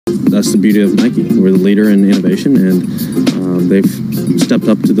that's the beauty of Nike. We're the leader in innovation, and they've stepped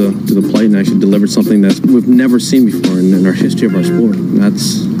up to the plate and actually delivered something that we've never seen before in our history of our sport.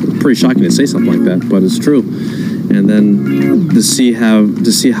 That's pretty shocking to say something like that, but it's true. And then to see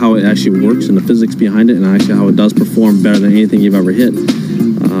how it actually works and the physics behind it, and actually how it does perform better than anything you've ever hit,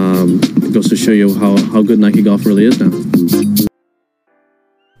 it goes to show you how good Nike Golf really is now.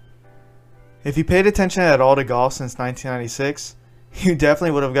 If you paid attention at all to golf since 1996, you definitely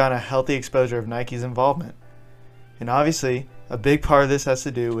would have gotten a healthy exposure of Nike's involvement. And obviously, a big part of this has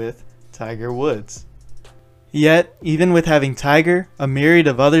to do with Tiger Woods. Yet, even with having Tiger, a myriad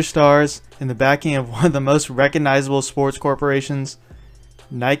of other stars, and the backing of one of the most recognizable sports corporations,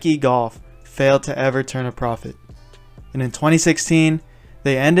 Nike Golf failed to ever turn a profit. And in 2016,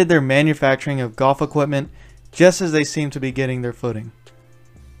 they ended their manufacturing of golf equipment just as they seemed to be getting their footing.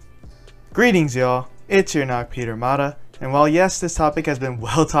 Greetings y'all, it's your knock Peter Mata, and while yes, this topic has been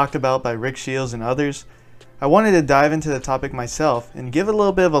well talked about by Rick Shields and others, I wanted to dive into the topic myself and give a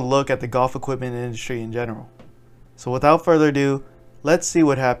little bit of a look at the golf equipment industry in general. So without further ado, let's see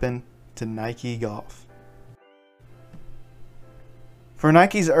what happened to Nike Golf. For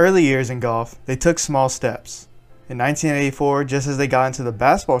Nike's early years in golf, they took small steps. In 1984, just as they got into the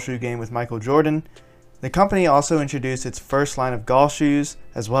basketball shoe game with Michael Jordan, the company also introduced its first line of golf shoes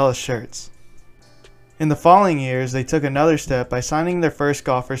as well as shirts. In the following years, they took another step by signing their first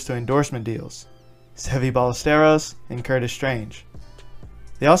golfers to endorsement deals, Seve Ballesteros and Curtis Strange.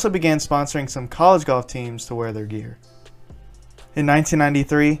 They also began sponsoring some college golf teams to wear their gear. In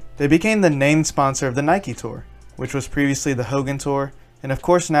 1993, they became the named sponsor of the Nike Tour, which was previously the Hogan Tour, and of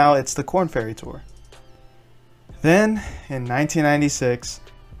course now it's the Korn Ferry Tour. Then, in 1996,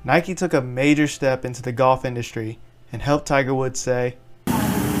 Nike took a major step into the golf industry and helped Tiger Woods say,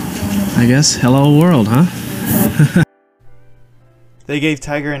 I guess, hello world, huh? They gave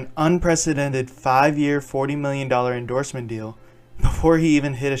Tiger an unprecedented 5-year, $40 million endorsement deal before he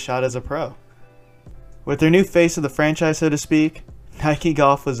even hit a shot as a pro. With their new face of the franchise, so to speak, Nike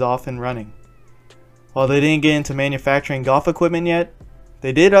Golf was off and running. While they didn't get into manufacturing golf equipment yet,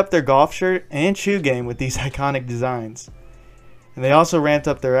 they did up their golf shirt and shoe game with these iconic designs. And they also ramped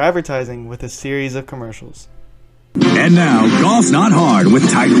up their advertising with a series of commercials. And now, golf's not hard with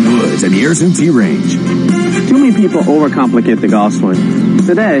Tiger Woods and Ayrton Tee Range. Too many people overcomplicate the golf swing.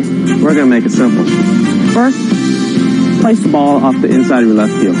 Today, we're going to make it simple. First, place the ball off the inside of your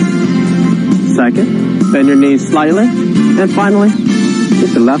left heel. Second, bend your knees slightly. And finally,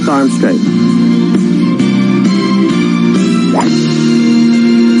 get the left arm straight.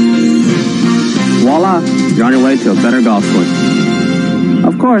 Voila, you're on your way to a better golf swing.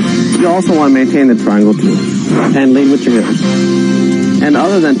 Of course, you also want to maintain the triangle too, and lead with your hips. And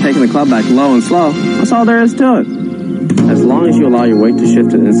other than taking the club back low and slow, that's all there is to it. As long as you allow your weight to shift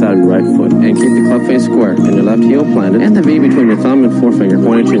to the inside of your right foot, and keep the club face square, and your left heel planted, and the V between your thumb and forefinger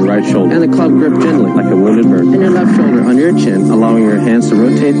pointed to your right shoulder, and the club grip gently like a wounded bird, and your left shoulder under your chin, allowing your hands to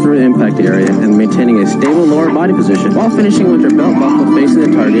rotate through the impact area, and maintaining a stable lower body position, while finishing with your belt buckle facing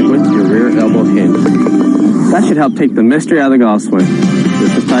the target with your rear elbow hinge. That should help take the mystery out of the golf swing.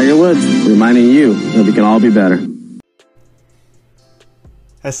 This is Tiger Woods, reminding you that we can all be better.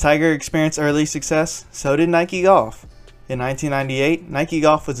 As Tiger experienced early success, so did Nike Golf. In 1998, Nike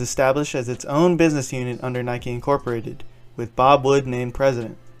Golf was established as its own business unit under Nike Incorporated, with Bob Wood named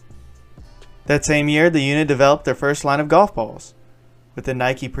president. That same year, the unit developed their first line of golf balls, with the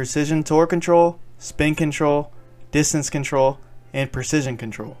Nike Precision Tour Control, Spin Control, Distance Control, and Precision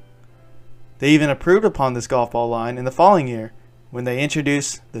Control. They even improved upon this golf ball line in the following year, when they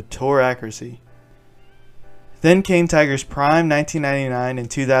introduced the Tour Accuracy. Then came Tiger's prime 1999 and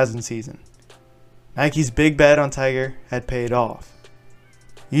 2000 season. Nike's big bet on Tiger had paid off.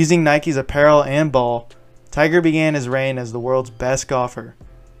 Using Nike's apparel and ball, Tiger began his reign as the world's best golfer,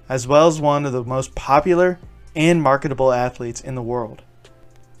 as well as one of the most popular and marketable athletes in the world.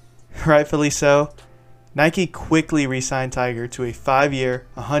 Rightfully so, Nike quickly re-signed Tiger to a 5-year,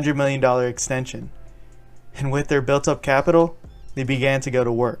 $100 million extension, and with their built-up capital, they began to go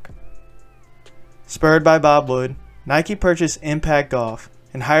to work. Spurred by Bob Wood, Nike purchased Impact Golf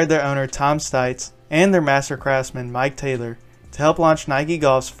and hired their owner Tom Stites and their master craftsman Mike Taylor to help launch Nike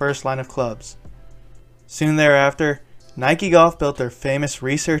Golf's first line of clubs. Soon thereafter, Nike Golf built their famous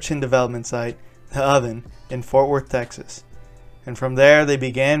research and development site, The Oven, in Fort Worth, Texas, and from there they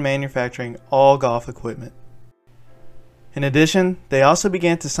began manufacturing all golf equipment. In addition, they also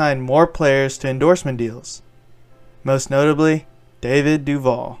began to sign more players to endorsement deals, most notably David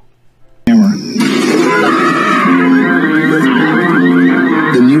Duval. The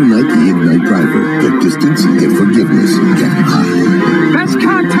new Nike Ignite driver. Get distance, get forgiveness, get high. best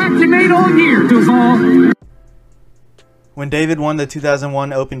contact you made all year, Duval. When David won the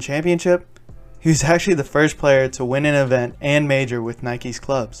 2001 Open Championship, he was actually the first player to win an event and major with Nike's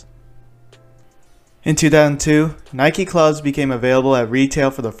clubs. In 2002, Nike clubs became available at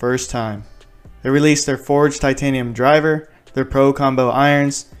retail for the first time. They released their forged titanium driver, their Pro Combo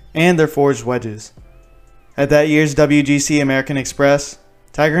irons, and their forged wedges. At that year's WGC American Express,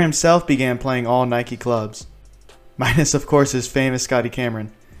 Tiger himself began playing all Nike clubs, minus of course his famous Scotty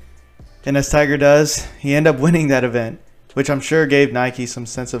Cameron. And as Tiger does, he ended up winning that event, which I'm sure gave Nike some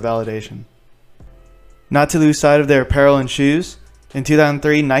sense of validation. Not to lose sight of their apparel and shoes, in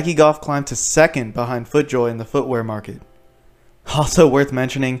 2003 Nike Golf climbed to second behind FootJoy in the footwear market. Also worth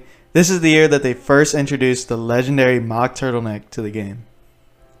mentioning, this is the year that they first introduced the legendary mock turtleneck to the game.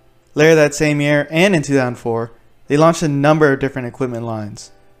 Later that same year, and in 2004, they launched a number of different equipment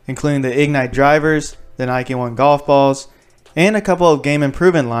lines, including the Ignite drivers, the Nike One golf balls, and a couple of game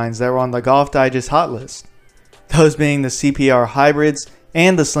improvement lines that were on the Golf Digest hot list, those being the CPR hybrids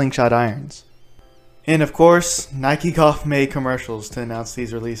and the slingshot irons. And of course, Nike Golf made commercials to announce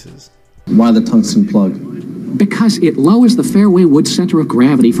these releases. Why the tungsten plug? Because it lowers the fairway wood center of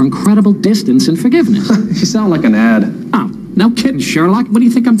gravity for incredible distance and forgiveness. You sound like an ad. Oh, no kidding, Sherlock. What do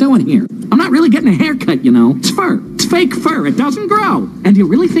you think I'm doing here? I'm not really getting a haircut, you know. It's fur. It's fake fur. It doesn't grow. And you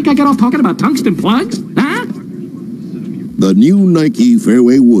really think I get off talking about tungsten plugs? Huh? The new Nike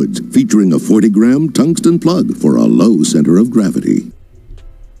Fairway Woods, featuring a 40-gram tungsten plug for a low center of gravity.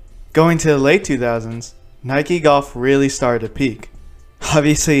 Going to the late 2000s, Nike Golf really started to peak.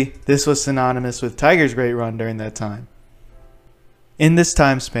 Obviously, this was synonymous with Tiger's great run during that time. In this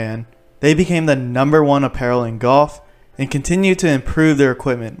time span, they became the #1 apparel in golf and continued to improve their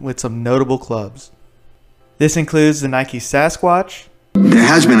equipment with some notable clubs. This includes the Nike Sasquatch. There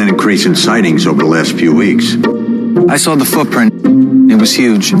has been an increase in sightings over the last few weeks. I saw the footprint. It was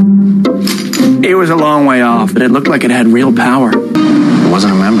huge. It was a long way off, but it looked like it had real power. It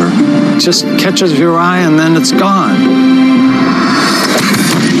wasn't a member. It just catches your eye and then it's gone.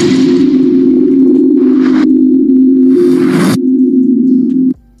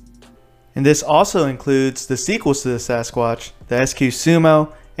 And this also includes the sequels to the Sasquatch, the SQ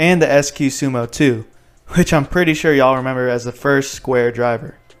Sumo and the SQ Sumo 2, which I'm pretty sure y'all remember as the first square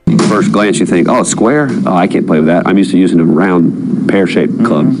driver. First glance you think, oh, square? Oh, I can't play with that. I'm used to using a round pear-shaped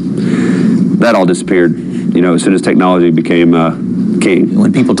club. That all disappeared, you know, as soon as technology became king.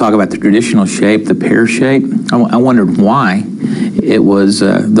 When people talk about the traditional shape, the pear shape, I wondered why it was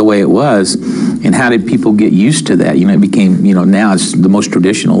the way it was, and how did people get used to that? You know, it became, you know, now it's the most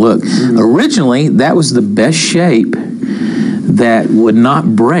traditional look. Originally, that was the best shape that would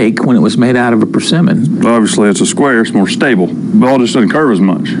not break when it was made out of a persimmon. Obviously, it's a square, it's more stable. The ball just doesn't curve as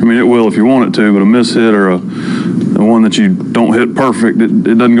much. I mean, it will if you want it to, but a mishit or a one that you don't hit perfect, it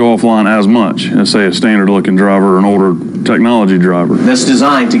doesn't go offline as much as, say, a standard-looking driver or an older technology driver. That's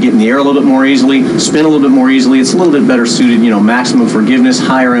designed to get in the air a little bit more easily, spin a little bit more easily. It's a little bit better suited, you know, maximum forgiveness,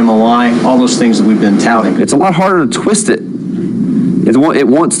 higher MOI, all those things that we've been touting. It's a lot harder to twist it. It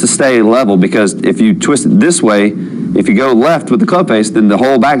wants to stay level, because if you twist it this way, if you go left with the club face, then the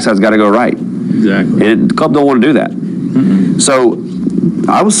whole backside's got to go right. Exactly. And the club don't want to do that. So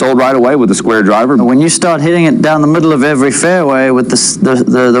I was sold right away with the square driver. When you start hitting it down the middle of every fairway with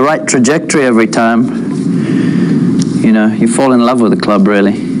the right trajectory every time, you know, you fall in love with the club,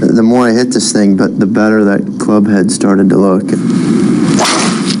 really. The more I hit this thing, but the better that club head started to look.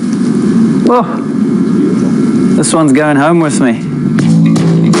 Whoa, this one's going home with me.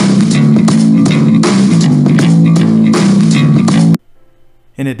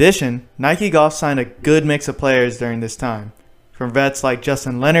 In addition, Nike Golf signed a good mix of players during this time, from vets like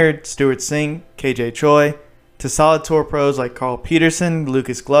Justin Leonard, Stuart Sink, KJ Choi, to solid tour pros like Carl Peterson,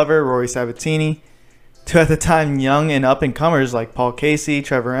 Lucas Glover, Rory Sabatini, to at the time young and up-and-comers like Paul Casey,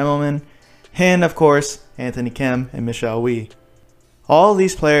 Trevor Immelman, and of course, Anthony Kim and Michelle Wie. All of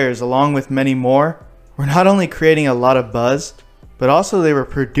these players, along with many more, were not only creating a lot of buzz, but also they were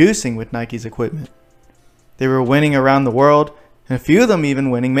producing with Nike's equipment. They were winning around the world, and a few of them even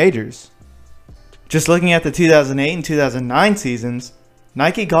winning majors. Just looking at the 2008 and 2009 seasons,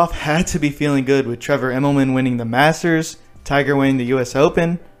 Nike Golf had to be feeling good with Trevor Immelman winning the Masters, Tiger winning the US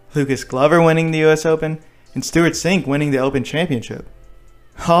Open, Lucas Glover winning the US Open, and Stuart Sink winning the Open Championship.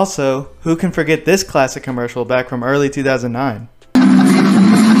 Also, who can forget this classic commercial back from early 2009?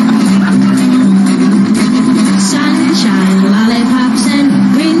 Sunshine, lollipops,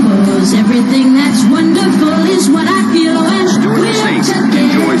 and rainbows. Everything that's wonderful is what I feel when Stuart Sink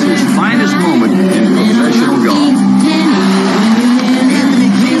enjoys his finest moment in professional golf. Anthony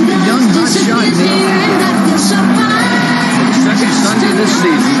Kim, the young hotshot, second Sunday this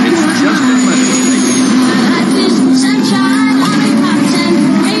just a minute. Life is sunshine, lollipops, and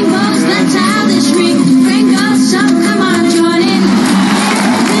rainbows. That's how this ring goes. So come on, join in.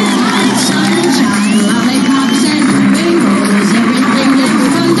 It's sunshine, lollipops, and rainbows. Everything that's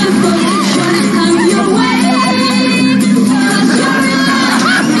wonderful is sure to come your way. 'Cause you're in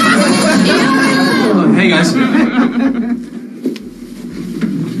love. You're in love. Hey guys.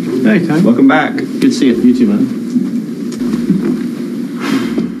 Hey, Ty. Welcome back. Good to see you. You too, man.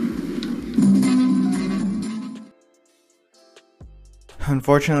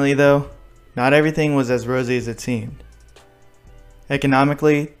 Unfortunately, though, not everything was as rosy as it seemed.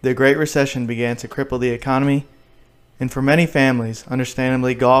 Economically, the Great Recession began to cripple the economy, and for many families,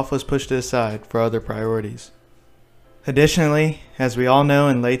 understandably, golf was pushed to the side for other priorities. Additionally, as we all know,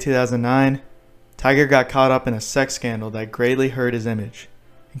 in late 2009, Tiger got caught up in a sex scandal that greatly hurt his image,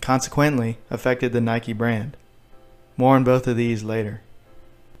 and consequently affected the Nike brand. More on both of these later.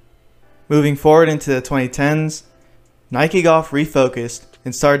 Moving forward into the 2010s, Nike Golf refocused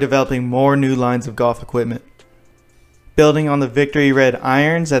and started developing more new lines of golf equipment. Building on the Victory Red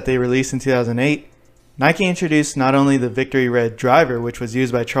irons that they released in 2008, Nike introduced not only the Victory Red driver, which was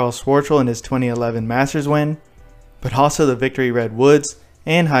used by Charles Schwartzel in his 2011 Masters win, but also the Victory Red woods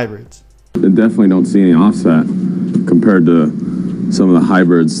and hybrids. I definitely don't see any offset compared to some of the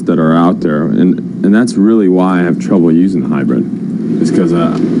hybrids that are out there, and that's really why I have trouble using the hybrid. It's because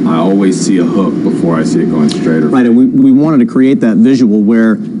I always see a hook before I see it going straight. Right, and we wanted to create that visual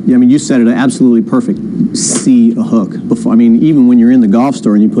where, I mean, you said it absolutely perfect. See a hook before. I mean, even when you're in the golf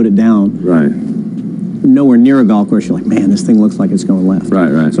store and you put it down, right, nowhere near a golf course, you're like, man, this thing looks like it's going left.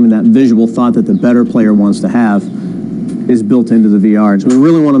 Right, right. So I mean, that visual thought that the better player wants to have is built into the VR. So we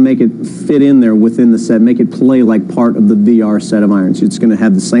really want to make it fit in there within the set, make it play like part of the VR set of irons. It's going to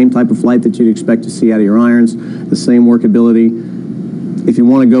have the same type of flight that you'd expect to see out of your irons, the same workability. If you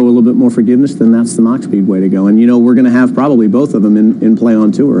want to go a little bit more forgiveness, then that's the Mach-Speed way to go. And, you know, we're going to have probably both of them in play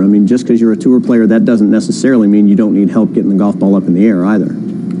on tour. I mean, just because you're a tour player, that doesn't necessarily mean you don't need help getting the golf ball up in the air either.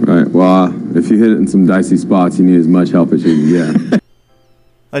 Right. Well, if you hit it in some dicey spots, you need as much help as you can get.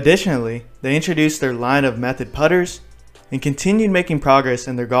 Additionally, they introduced their line of method putters and continued making progress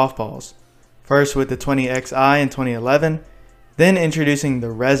in their golf balls. First with the 20XI in 2011, then introducing the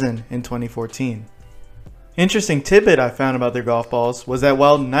resin in 2014. Interesting tidbit I found about their golf balls was that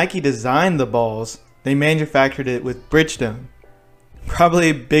while Nike designed the balls, they manufactured it with Bridgestone. Probably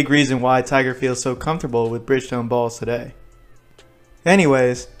a big reason why Tiger feels so comfortable with Bridgestone balls today.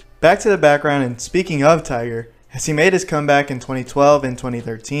 Anyways, back to the background, and speaking of Tiger, as he made his comeback in 2012 and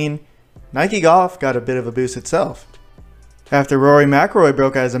 2013, Nike Golf got a bit of a boost itself. After Rory McIlroy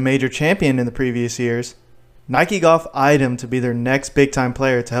broke out as a major champion in the previous years, Nike Golf eyed him to be their next big-time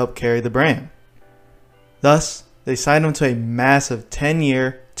player to help carry the brand. Thus, they signed him to a massive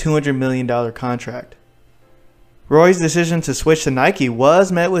 10-year, $200 million contract. Rory's decision to switch to Nike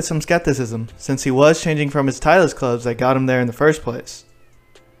was met with some skepticism, since he was changing from his Titleist clubs that got him there in the first place.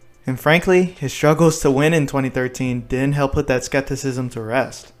 And frankly, his struggles to win in 2013 didn't help put that skepticism to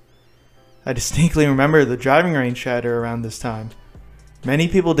rest. I distinctly remember the driving range chatter around this time. Many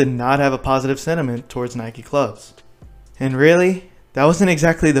people did not have a positive sentiment towards Nike clubs. And really, that wasn't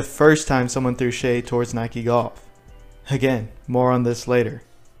exactly the first time someone threw shade towards Nike Golf. Again, more on this later.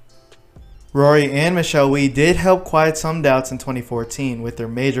 Rory and Michelle Wie did help quiet some doubts in 2014 with their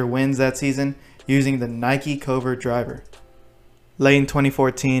major wins that season using the Nike Covert driver. Late in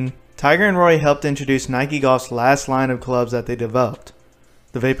 2014, Tiger and Rory helped introduce Nike Golf's last line of clubs that they developed,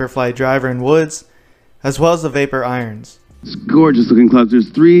 the Vaporfly driver and woods, as well as the Vapor irons. It's gorgeous looking clubs. There's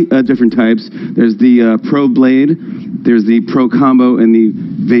three different types. There's the Pro Blade, there's the Pro Combo, and the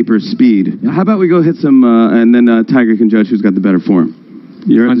Vapor Speed. How about we go hit some, and then Tiger can judge who's got the better form.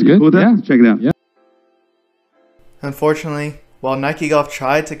 Sounds good. Cool with that? Yeah. Check it out. Yeah. Unfortunately, while Nike Golf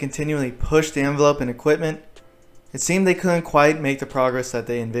tried to continually push the envelope in equipment, it seemed they couldn't quite make the progress that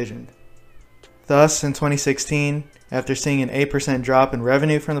they envisioned. Thus, in 2016, after seeing an 8% drop in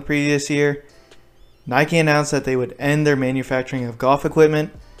revenue from the previous year, Nike announced that they would end their manufacturing of golf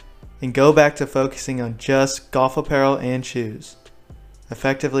equipment and go back to focusing on just golf apparel and shoes,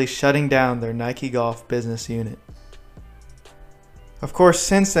 effectively shutting down their Nike Golf business unit. Of course,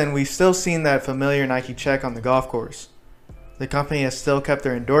 since then, we've still seen that familiar Nike check on the golf course. The company has still kept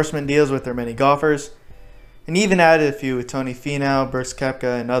their endorsement deals with their many golfers, and even added a few with Tony Finau, Brooks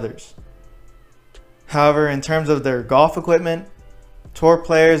Koepka, and others. However, in terms of their golf equipment, tour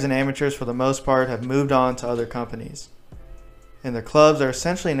players and amateurs for the most part have moved on to other companies, and their clubs are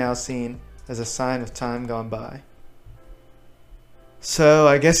essentially now seen as a sign of time gone by. So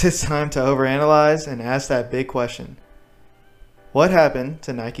I guess it's time to overanalyze and ask that big question. What happened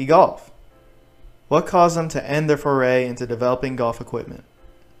to Nike Golf? What caused them to end their foray into developing golf equipment?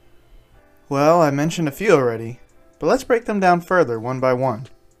 Well, I mentioned a few already, but let's break them down further one by one.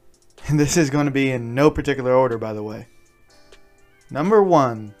 And this is going to be in no particular order, by the way. Number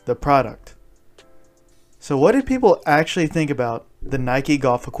 1, the product. So what did people actually think about the Nike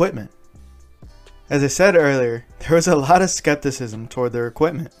golf equipment? As I said earlier, there was a lot of skepticism toward their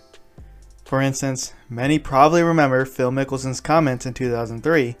equipment. For instance, many probably remember Phil Mickelson's comments in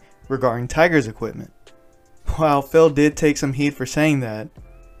 2003 regarding Tiger's equipment. While Phil did take some heat for saying that,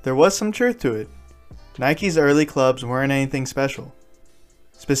 there was some truth to it. Nike's early clubs weren't anything special.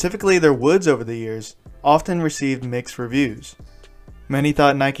 Specifically, their woods over the years often received mixed reviews. Many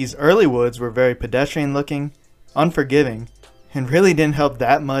thought Nike's early woods were very pedestrian looking, unforgiving, and really didn't help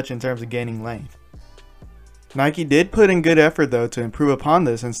that much in terms of gaining length. Nike did put in good effort though to improve upon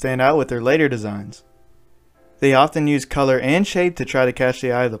this and stand out with their later designs. They often used color and shape to try to catch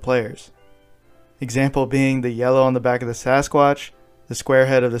the eye of the players. Example being the yellow on the back of the Sasquatch, the square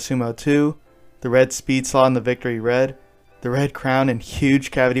head of the Sumo 2, the red speed slot in the Victory Red, the red crown and huge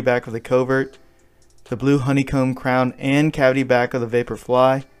cavity back of the Covert, the blue honeycomb crown and cavity back of the Vapor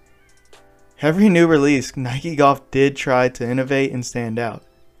Fly. Every new release, Nike Golf did try to innovate and stand out.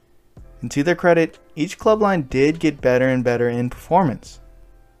 And to their credit, each club line did get better and better in performance.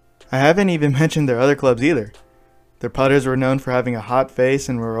 I haven't even mentioned their other clubs either. Their putters were known for having a hot face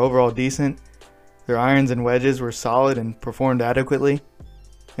and were overall decent. Their irons and wedges were solid and performed adequately.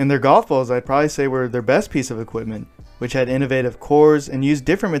 And their golf balls I'd probably say were their best piece of equipment, which had innovative cores and used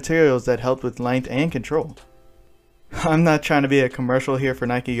different materials that helped with length and control. I'm not trying to be a commercial here for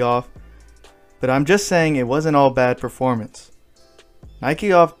Nike Golf, but I'm just saying it wasn't all bad performance. Nike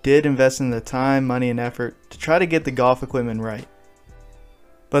Golf did invest in the time, money, and effort to try to get the golf equipment right.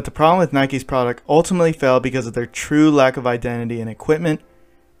 But the problem with Nike's product ultimately fell because of their true lack of identity in equipment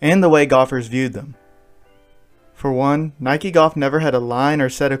and the way golfers viewed them. For one, Nike Golf never had a line or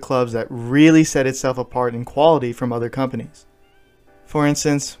set of clubs that really set itself apart in quality from other companies. For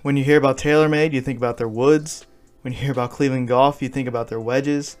instance, when you hear about TaylorMade, you think about their woods. When you hear about Cleveland Golf, you think about their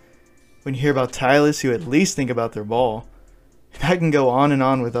wedges. When you hear about Titleist, you at least think about their ball. And I can go on and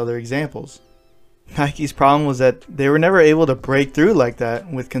on with other examples. Nike's problem was that they were never able to break through like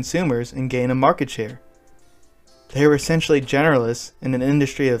that with consumers and gain a market share. They were essentially generalists in an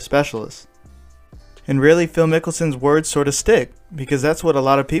industry of specialists. And really, Phil Mickelson's words sort of stick, because that's what a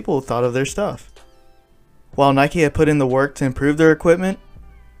lot of people thought of their stuff. While Nike had put in the work to improve their equipment,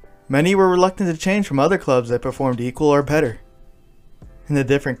 many were reluctant to change from other clubs that performed equal or better. And the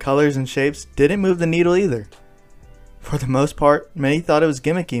different colors and shapes didn't move the needle either. For the most part, many thought it was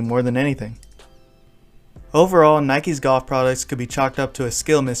gimmicky more than anything. Overall, Nike's golf products could be chalked up to a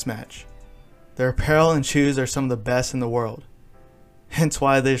skill mismatch. Their apparel and shoes are some of the best in the world, hence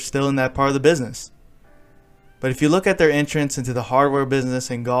why they're still in that part of the business. But if you look at their entrance into the hardware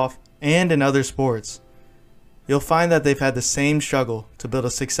business in golf and in other sports, you'll find that they've had the same struggle to build a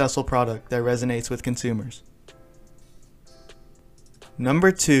successful product that resonates with consumers.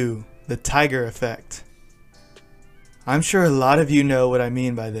 Number 2, the Tiger effect. I'm sure a lot of you know what I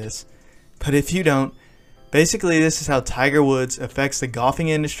mean by this, but if you don't, basically this is how Tiger Woods affects the golfing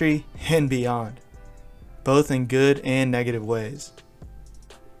industry and beyond, both in good and negative ways.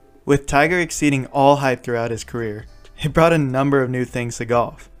 With Tiger exceeding all hype throughout his career, it brought a number of new things to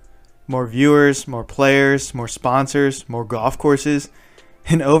golf. More viewers, more players, more sponsors, more golf courses,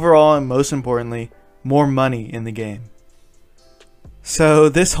 and overall and most importantly, more money in the game. So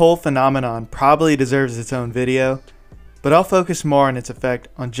this whole phenomenon probably deserves its own video, but I'll focus more on its effect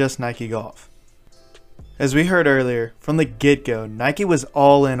on just Nike Golf. As we heard earlier, from the get-go, Nike was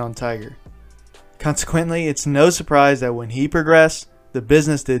all in on Tiger. Consequently, it's no surprise that when he progressed, the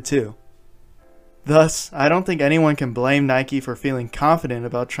business did too. Thus, I don't think anyone can blame Nike for feeling confident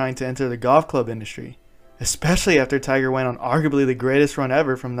about trying to enter the golf club industry, especially after Tiger went on arguably the greatest run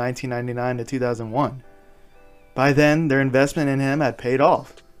ever from 1999 to 2001. By then, their investment in him had paid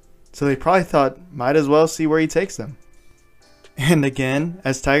off, so they probably thought, might as well see where he takes them. And again,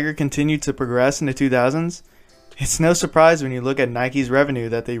 as Tiger continued to progress in the 2000s, it's no surprise when you look at Nike's revenue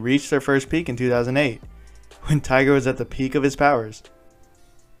that they reached their first peak in 2008, when Tiger was at the peak of his powers.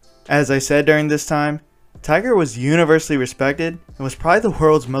 As I said during this time, Tiger was universally respected and was probably the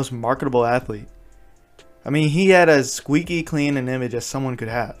world's most marketable athlete. I mean, he had as squeaky clean an image as someone could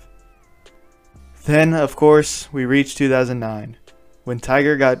have. Then, of course, we reached 2009, when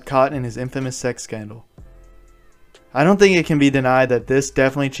Tiger got caught in his infamous sex scandal. I don't think it can be denied that this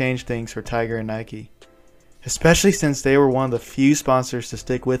definitely changed things for Tiger and Nike, especially since they were one of the few sponsors to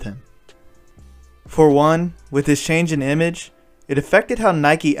stick with him. For one, with his change in image, it affected how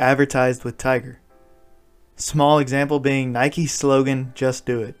Nike advertised with Tiger. Small example being Nike's slogan, "Just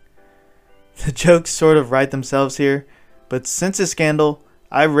Do It." The jokes sort of write themselves here, but since the scandal,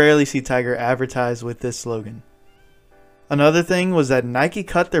 I rarely see Tiger advertise with this slogan. Another thing was that Nike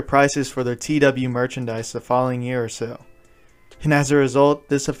cut their prices for their TW merchandise the following year or so, and as a result,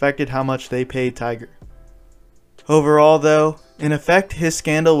 this affected how much they paid Tiger. Overall though, in effect, his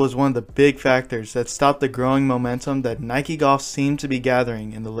scandal was one of the big factors that stopped the growing momentum that Nike Golf seemed to be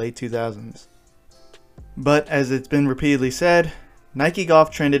gathering in the late 2000s. But as it's been repeatedly said, Nike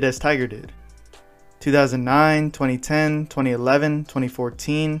Golf trended as Tiger did. 2009, 2010, 2011,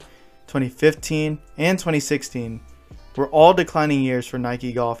 2014, 2015, and 2016 were all declining years for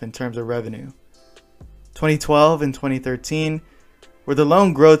Nike Golf in terms of revenue. 2012 and 2013 were the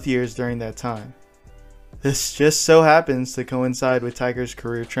lone growth years during that time. This just so happens to coincide with Tiger's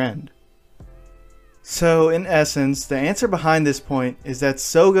career trend. So in essence, the answer behind this point is that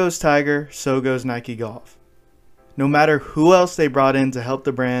so goes Tiger, so goes Nike Golf. No matter who else they brought in to help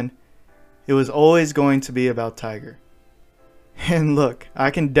the brand, it was always going to be about Tiger. And look, I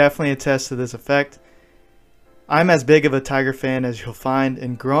can definitely attest to this effect. I'm as big of a Tiger fan as you'll find,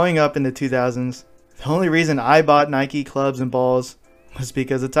 and growing up in the 2000s, the only reason I bought Nike clubs and balls was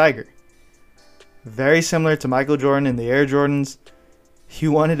because of Tiger. Very similar to Michael Jordan and the Air Jordans, he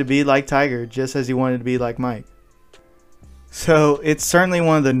wanted to be like Tiger just as he wanted to be like Mike. So it's certainly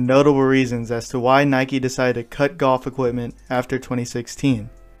one of the notable reasons as to why Nike decided to cut golf equipment after 2016.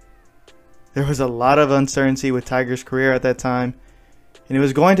 There was a lot of uncertainty with Tiger's career at that time, and it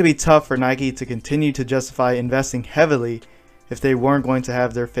was going to be tough for Nike to continue to justify investing heavily if they weren't going to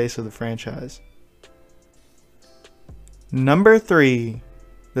have their face of the franchise. Number 3.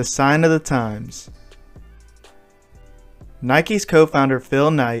 The sign of the times. Nike's co-founder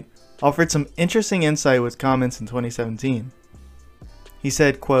Phil Knight offered some interesting insight with comments in 2017. He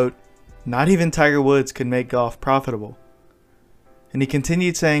said, quote, "Not even Tiger Woods could make golf profitable." And he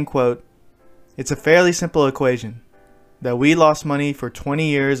continued saying, quote, "It's a fairly simple equation. That we lost money for 20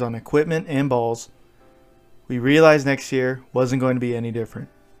 years on equipment and balls. We realized next year wasn't going to be any different."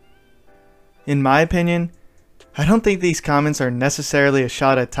 In my opinion, I don't think these comments are necessarily a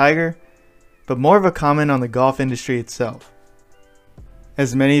shot at Tiger, but more of a comment on the golf industry itself.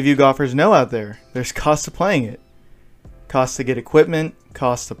 As many of you golfers know out there, there's cost to playing it. Cost to get equipment,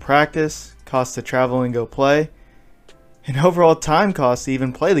 cost to practice, cost to travel and go play, and overall time cost to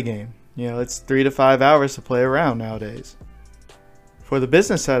even play the game. It's 3 to 5 hours to play around nowadays. For the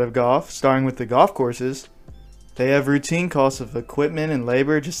business side of golf, starting with the golf courses, they have routine costs of equipment and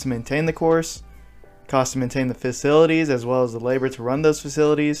labor just to maintain the course, cost to maintain the facilities as well as the labor to run those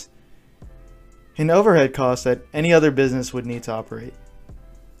facilities, and overhead costs that any other business would need to operate.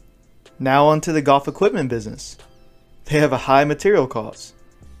 Now onto the golf equipment business. They have a high material cost,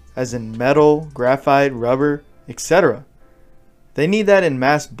 as in metal, graphite, rubber, etc. They need that in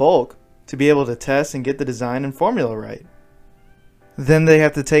mass bulk to be able to test and get the design and formula right. Then they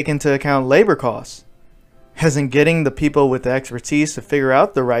have to take into account labor costs, as in getting the people with the expertise to figure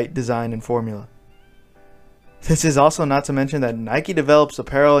out the right design and formula. This is also not to mention that Nike develops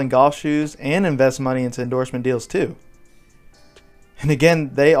apparel and golf shoes and invests money into endorsement deals too. And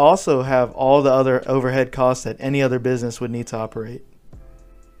again, they also have all the other overhead costs that any other business would need to operate.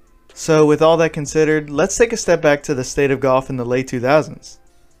 So with all that considered, let's take a step back to the state of golf in the late 2000s.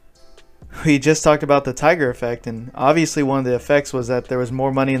 We just talked about the Tiger effect, and obviously one of the effects was that there was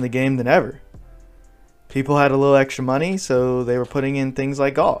more money in the game than ever. People had a little extra money, so they were putting in things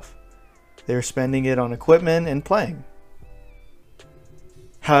like golf. They were spending it on equipment and playing.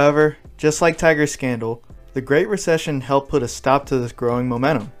 However, just like Tiger's scandal, the Great Recession helped put a stop to this growing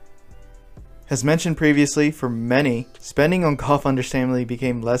momentum. As mentioned previously, for many, spending on golf understandably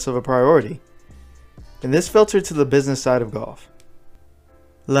became less of a priority. And this filtered to the business side of golf.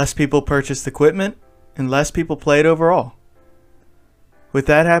 Less people purchased equipment, and less people played overall. With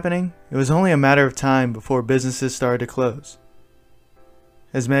that happening, it was only a matter of time before businesses started to close.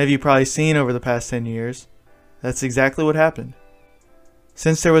 As many of you probably seen over the past 10 years, that's exactly what happened.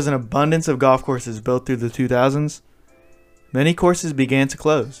 Since there was an abundance of golf courses built through the 2000s, many courses began to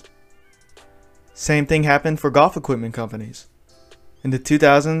close. Same thing happened for golf equipment companies. In the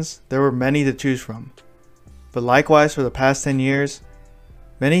 2000s, there were many to choose from. But likewise for the past 10 years,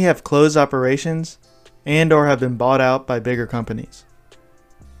 many have closed operations and or have been bought out by bigger companies.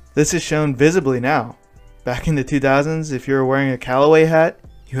 This is shown visibly now. Back in the 2000s, if you were wearing a Callaway hat,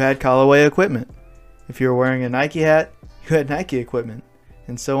 you had Callaway equipment. If you were wearing a Nike hat, you had Nike equipment,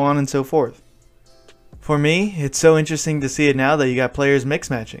 and so on and so forth. For me, it's so interesting to see it now that you got players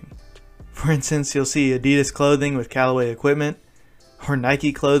mix matching. For instance, you'll see Adidas clothing with Callaway equipment, or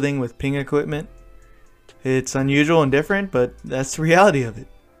Nike clothing with ping equipment. It's unusual and different, but that's the reality of it.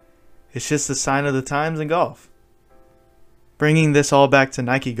 It's just a sign of the times in golf. Bringing this all back to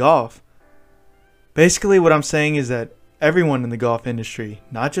Nike Golf, basically what I'm saying is that everyone in the golf industry,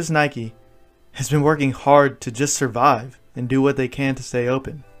 not just Nike, has been working hard to just survive and do what they can to stay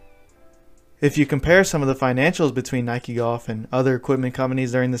open. If you compare some of the financials between Nike Golf and other equipment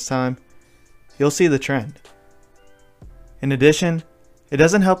companies during this time, you'll see the trend. In addition, it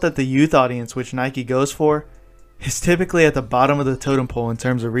doesn't help that the youth audience which Nike goes for is typically at the bottom of the totem pole in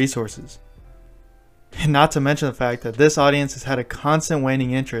terms of resources. And not to mention the fact that this audience has had a constant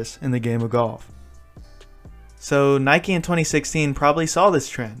waning interest in the game of golf. So Nike in 2016 probably saw this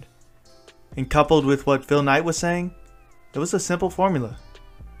trend. And coupled with what Phil Knight was saying, it was a simple formula.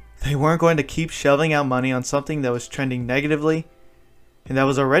 They weren't going to keep shelling out money on something that was trending negatively and that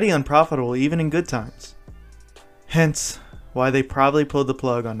was already unprofitable even in good times. Hence, why they probably pulled the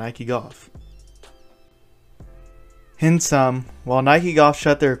plug on Nike Golf. In sum, while Nike Golf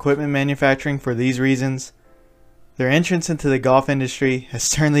shut their equipment manufacturing for these reasons, their entrance into the golf industry has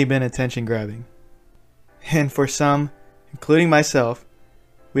certainly been attention grabbing. And for some, including myself,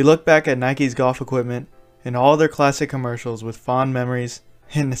 we look back at Nike's golf equipment and all their classic commercials with fond memories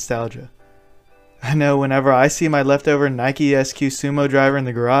and nostalgia. I know whenever I see my leftover Nike SQ Sumo driver in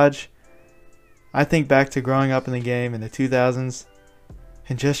the garage, I think back to growing up in the game in the 2000s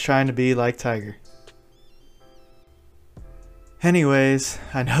and just trying to be like Tiger. Anyways,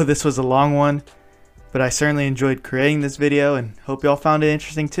 I know this was a long one, but I certainly enjoyed creating this video and hope y'all found it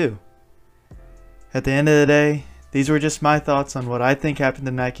interesting too. At the end of the day, these were just my thoughts on what I think happened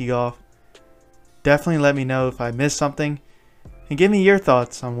to Nike Golf. Definitely let me know if I missed something and give me your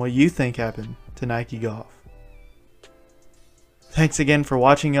thoughts on what you think happened to Nike Golf. Thanks again for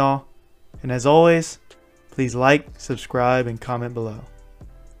watching y'all. And as always, please like, subscribe, and comment below.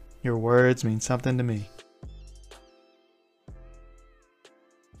 Your words mean something to me.